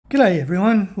G'day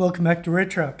everyone, welcome back to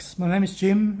Red Trucks. My name is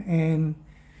Jim and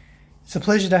it's a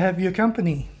pleasure to have your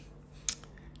company.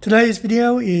 Today's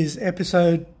video is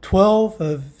episode 12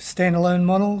 of standalone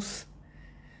models.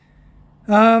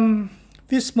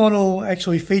 This model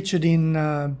actually featured in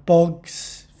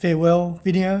Bog's farewell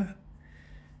video.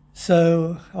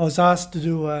 So I was asked to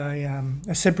do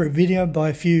a separate video by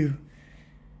a few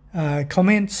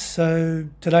comments, so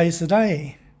today's the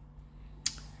day.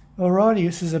 Alrighty,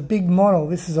 this is a big model.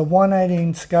 This is a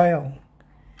 1/18 scale.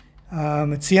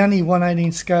 It's the only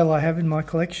 1/18 scale I have in my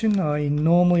collection. I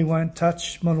normally won't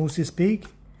touch models this big.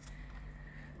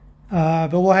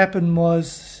 But what happened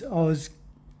was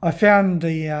I found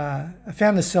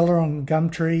a seller on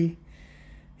Gumtree.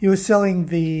 He was selling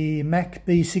the Mack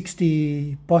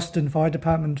B60 Boston Fire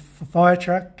Department fire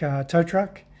truck, tow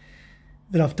truck,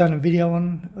 that I've done a video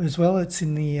on as well. It's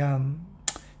in the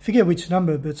I forget which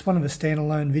number, but it's one of the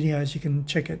standalone videos. You can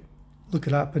check it, look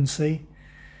it up and see.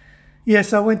 Yeah,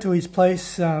 so I went to his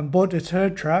place, bought the tow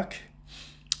truck,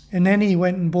 and then he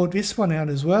went and bought this one out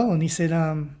as well. And he said,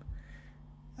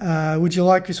 would you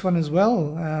like this one as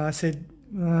well? I said,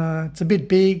 it's a bit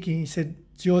big. He said,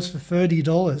 it's yours for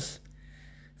 $30.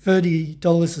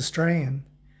 $30 Australian.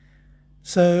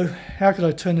 So how could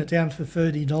I turn it down for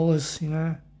 $30, you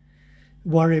know?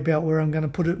 Worry about where I'm going to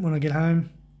put it when I get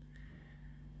home.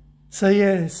 So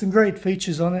yeah, some great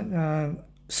features on it.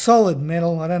 Solid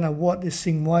metal. I don't know what this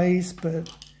thing weighs, but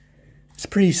it's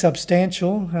pretty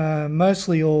substantial.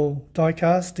 Mostly all die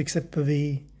cast except for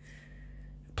the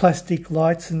plastic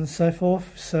lights and so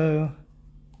forth. So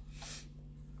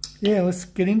yeah, let's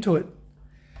get into it.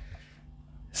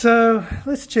 So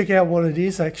let's check out what it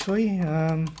is actually.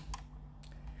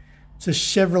 It's a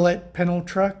Chevrolet panel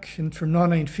truck and from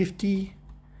 1950.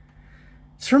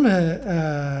 It's from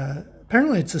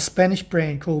apparently it's a Spanish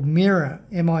brand called Mira,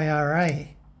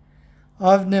 M-I-R-A.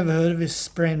 I've never heard of this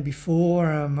brand before.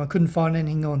 I couldn't find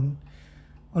anything on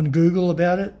Google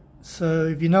about it. So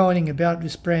if you know anything about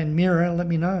this brand Mira, let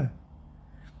me know.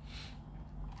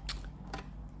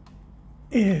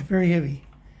 Yeah, very heavy.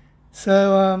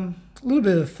 So a little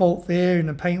bit of fault there in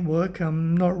the paintwork.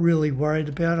 I'm not really worried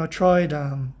about. I tried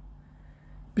a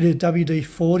bit of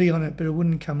WD-40 on it, but it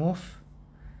wouldn't come off.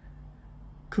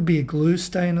 Could be a glue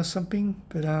stain or something,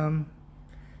 but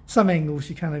some angles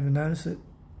you can't even notice it.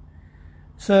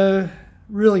 So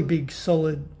really big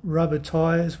solid rubber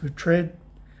tyres with tread,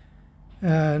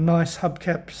 nice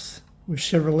hubcaps with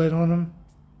Chevrolet on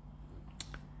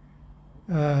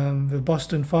them, the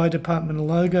Boston Fire Department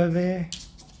logo there.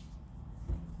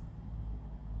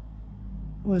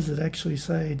 What does it actually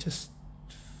say? Just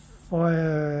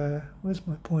fire, where's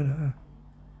my pointer?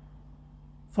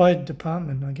 Fire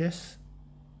Department, I guess.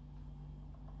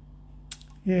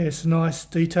 Yeah, it's a nice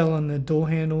detail on the door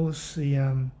handles,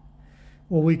 the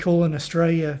what we call in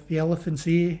Australia the elephant's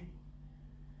ear.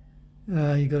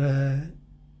 You got a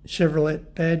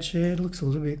Chevrolet badge there. It looks a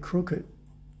little bit crooked.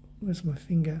 Where's my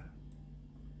finger?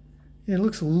 Yeah, it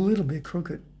looks a little bit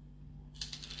crooked.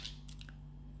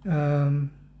 So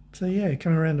yeah,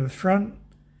 coming around to the front,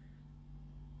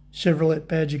 Chevrolet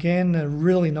badge again. A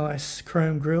really nice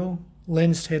chrome grille,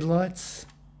 lensed headlights.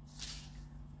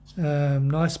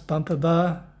 Nice bumper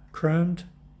bar, chromed.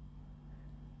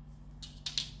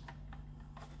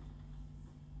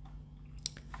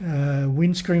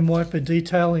 Windscreen wiper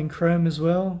detail in chrome as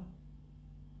well.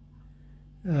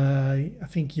 I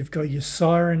think you've got your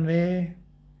siren there.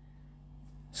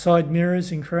 Side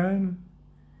mirrors in chrome.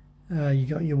 You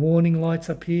got your warning lights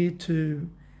up here, two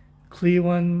clear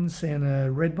ones and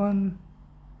a red one.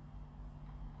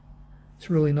 It's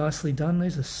really nicely done.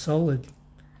 These are solid.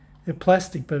 They're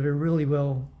plastic, but they're really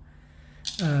well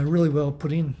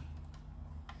put in.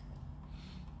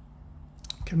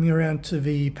 Coming around to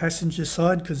the passenger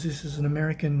side, because this is an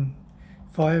American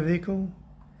fire vehicle.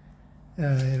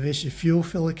 There's your fuel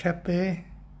filler cap there.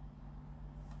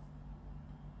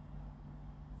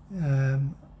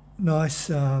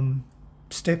 Nice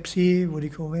steps here. What do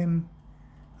you call them?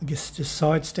 I guess just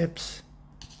side steps.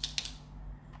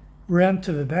 Round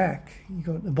to the back, you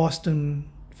got the Boston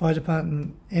Fire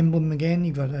Department emblem again.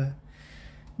 You've got a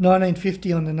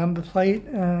 1950 on the number plate.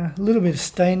 A little bit of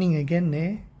staining again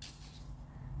there.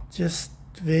 Just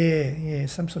there, yeah,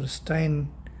 some sort of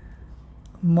stain.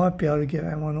 Might be able to get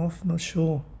that one off, not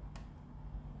sure.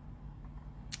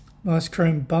 Nice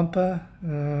chrome bumper.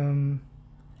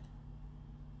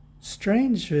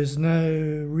 Strange, there's no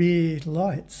rear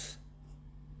lights.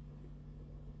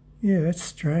 Yeah, that's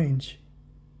strange.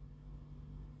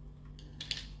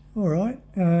 Alright,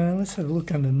 let's have a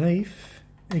look underneath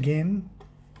again.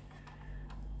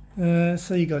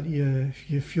 So you got your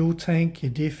fuel tank,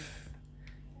 your diff,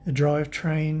 a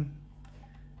drivetrain,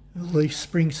 a leaf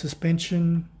spring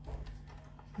suspension,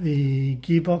 the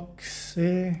gearbox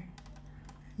there,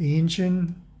 the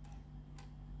engine.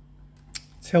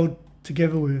 It's held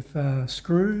together with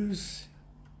screws,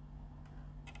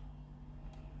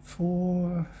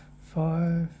 4,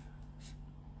 5,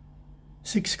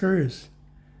 6 screws.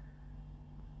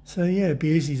 So yeah, it'd be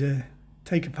easy to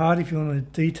take apart if you want to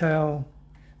detail.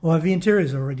 Well, the interior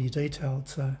is already detailed,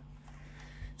 so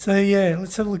yeah,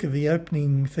 let's have a look at the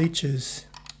opening features.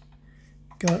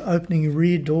 Got opening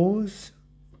rear doors.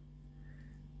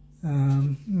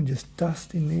 Let me just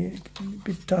dust in there, a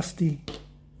bit dusty.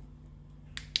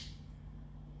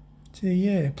 So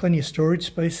yeah, plenty of storage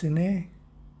space in there.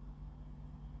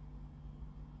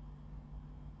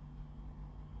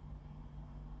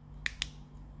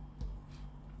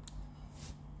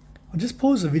 I'll just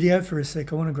pause the video for a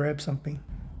sec, I want to grab something.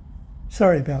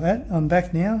 Sorry about that, I'm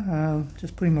back now,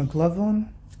 just putting my glove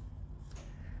on.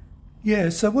 Yeah,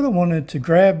 so what I wanted to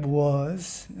grab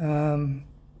was a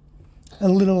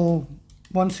little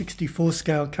 1/64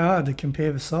 scale card to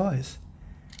compare the size.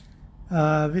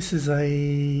 This is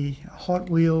a Hot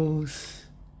Wheels,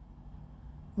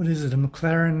 what is it, a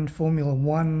McLaren Formula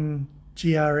 1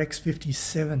 GRX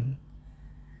 57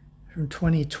 from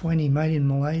 2020, made in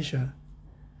Malaysia.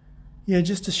 Yeah,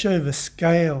 just to show the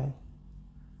scale.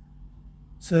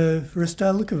 So for a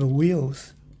start, look at the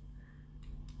wheels.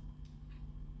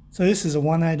 So this is a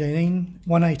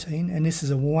 118 and this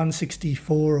is a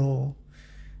 1/64 or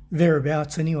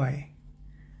thereabouts anyway.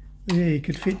 Yeah, you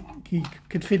could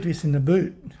fit this in the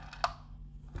boot.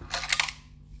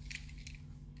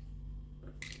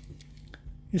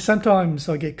 Yeah, sometimes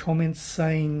I get comments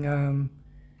saying,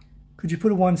 could you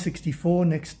put a 1/64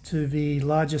 next to the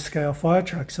larger scale fire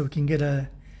truck so we can get an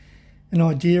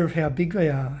idea of how big they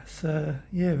are. So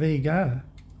yeah, there you go.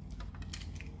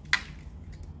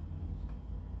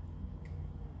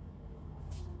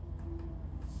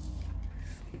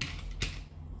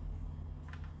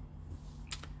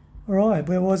 Alright,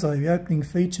 where was I? The opening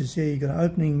features. Yeah, you got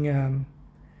opening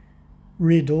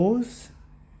rear doors.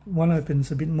 One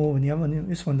opens a bit more than the other one.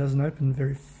 This one doesn't open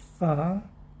very far.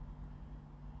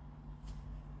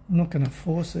 I'm not going to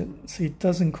force it. See, it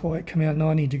doesn't quite come out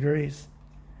 90 degrees.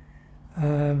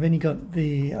 Then you got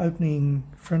the opening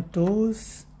front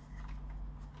doors.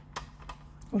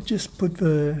 I'll just put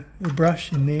the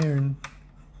brush in there and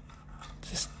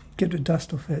just get the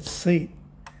dust off that seat.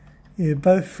 Yeah,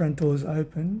 both front doors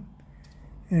open.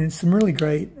 And some really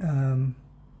great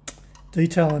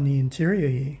detail on the interior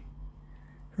here.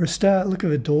 For a start, look at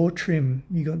the door trim.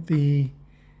 You got the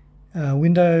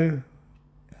window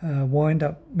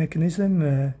wind-up mechanism,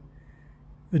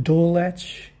 the door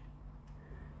latch.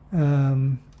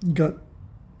 You got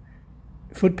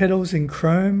foot pedals in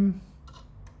chrome.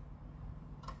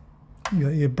 You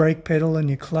got your brake pedal and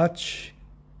your clutch.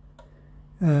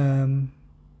 Then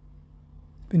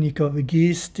you've got the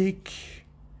gear stick,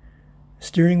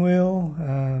 steering wheel,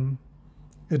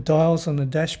 the dials on the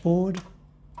dashboard.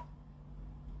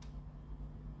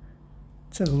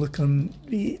 Let's have a look on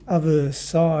the other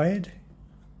side.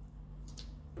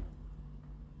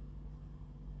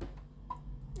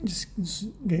 Just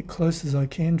get close as I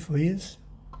can for you.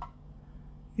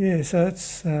 Yeah, so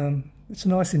it's a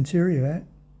nice interior, that.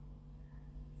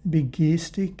 Big gear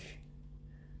stick,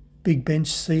 big bench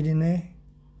seat in there.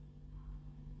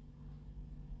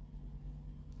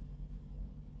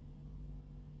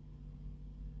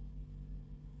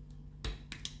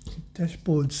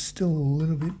 Dashboard's still a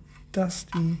little bit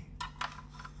dusty.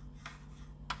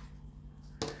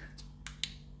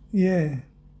 Yeah.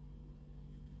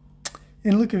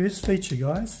 And look at this feature,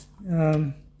 guys.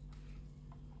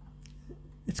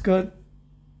 It's got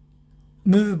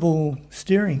movable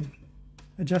steering,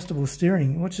 adjustable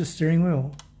steering. Watch the steering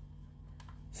wheel.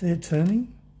 See it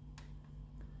turning?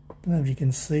 Don't know if you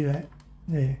can see that.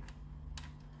 There.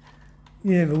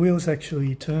 Yeah, the wheels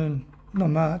actually turn. Not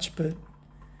much, but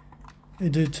they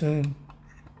do turn.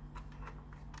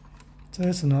 So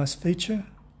that's a nice feature.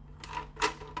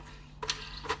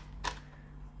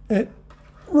 It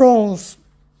rolls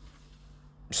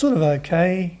sort of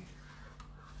okay.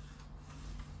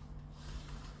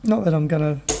 Not that I'm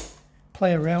going to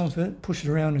play around with it, push it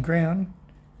around the ground.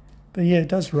 But yeah, it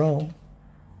does roll.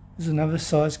 There's another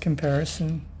size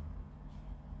comparison.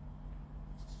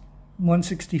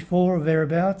 1/64 or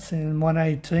thereabouts and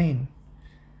 1/18.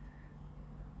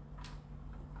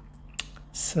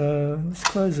 So let's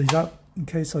close these up in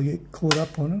case I get caught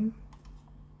up on them.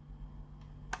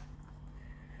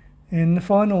 And the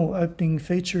final opening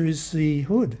feature is the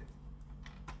hood.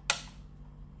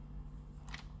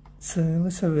 So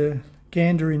let's have a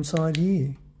gander inside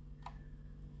here.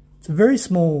 It's a very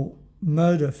small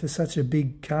motor for such a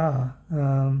big car.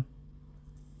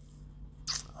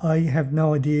 I have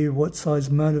no idea what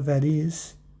size motor that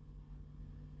is.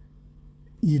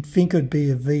 You'd think it'd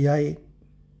be a V8,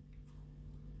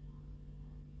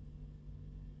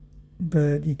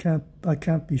 but I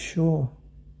can't be sure.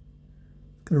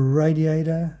 Got a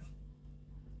radiator.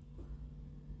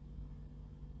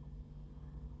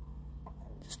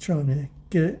 Just trying to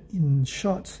get it in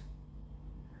shot.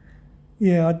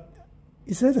 Yeah,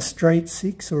 is that a straight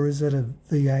 6 or is that a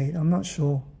V8? I'm not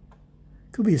sure.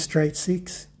 Could be a straight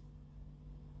 6.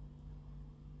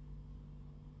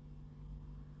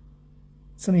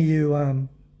 Some of you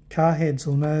car heads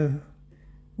will know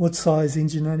what size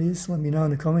engine that is. Let me know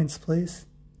in the comments, please.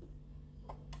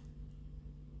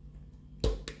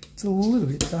 It's a little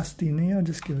bit dusty in there. I'll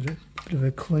just give it a bit of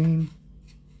a clean.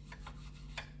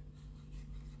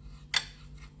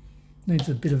 Needs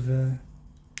a bit of a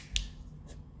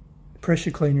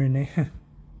pressure cleaner in there.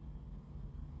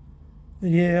 But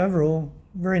yeah, overall,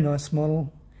 very nice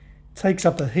model. Takes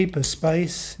up a heap of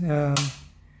space. I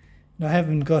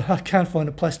can't find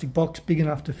a plastic box big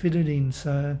enough to fit it in,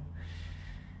 so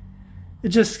it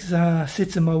just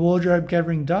sits in my wardrobe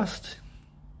gathering dust.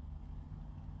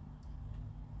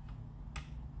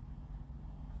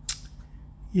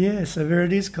 Yeah, so there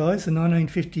it is, guys, a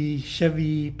 1950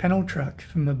 Chevy panel truck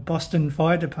from the Boston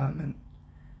Fire Department.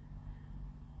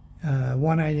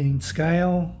 1/18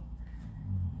 scale,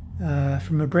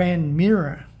 from a brand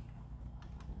Mira.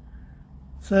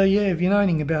 So yeah, if you know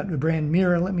anything about the brand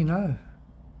Mira, let me know,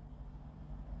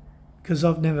 because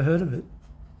I've never heard of it.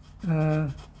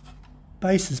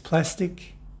 Base is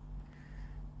plastic,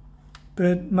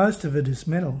 but most of it is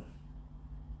metal.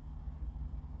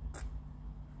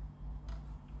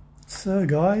 So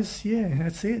guys, yeah,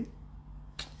 that's it.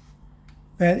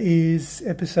 That is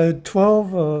episode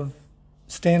 12 of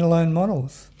standalone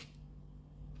models.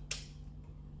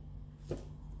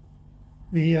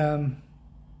 The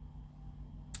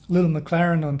little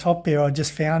McLaren on top there, I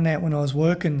just found that when I was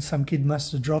working. Some kid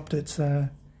must have dropped it, so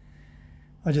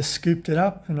I just scooped it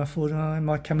up and I thought, oh, it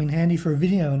might come in handy for a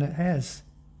video, and it has.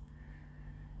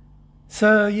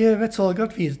 So yeah, that's all I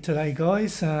got for you today,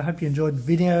 guys. I hope you enjoyed the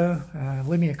video.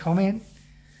 Leave me a comment.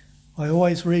 I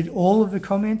always read all of the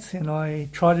comments and I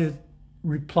try to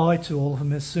reply to all of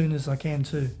them as soon as I can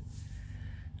too.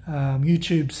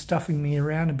 YouTube's stuffing me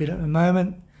around a bit at the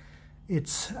moment.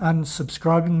 It's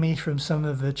unsubscribing me from some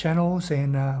of the channels,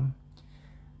 and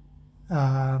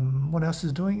what else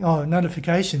is doing? Oh,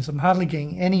 notifications. I'm hardly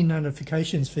getting any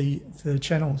notifications for the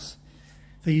channels,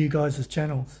 for you guys'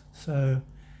 channels. So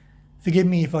forgive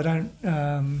me if I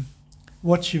don't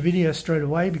watch your video straight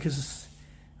away, because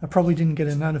I probably didn't get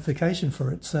a notification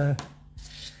for it. So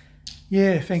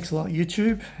yeah, thanks a lot,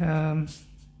 YouTube.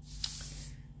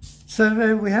 So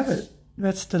there we have it.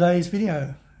 That's today's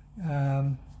video.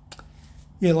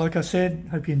 Yeah, like I said,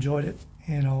 hope you enjoyed it,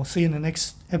 and I'll see you in the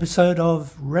next episode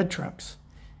of Red Trucks.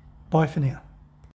 Bye for now.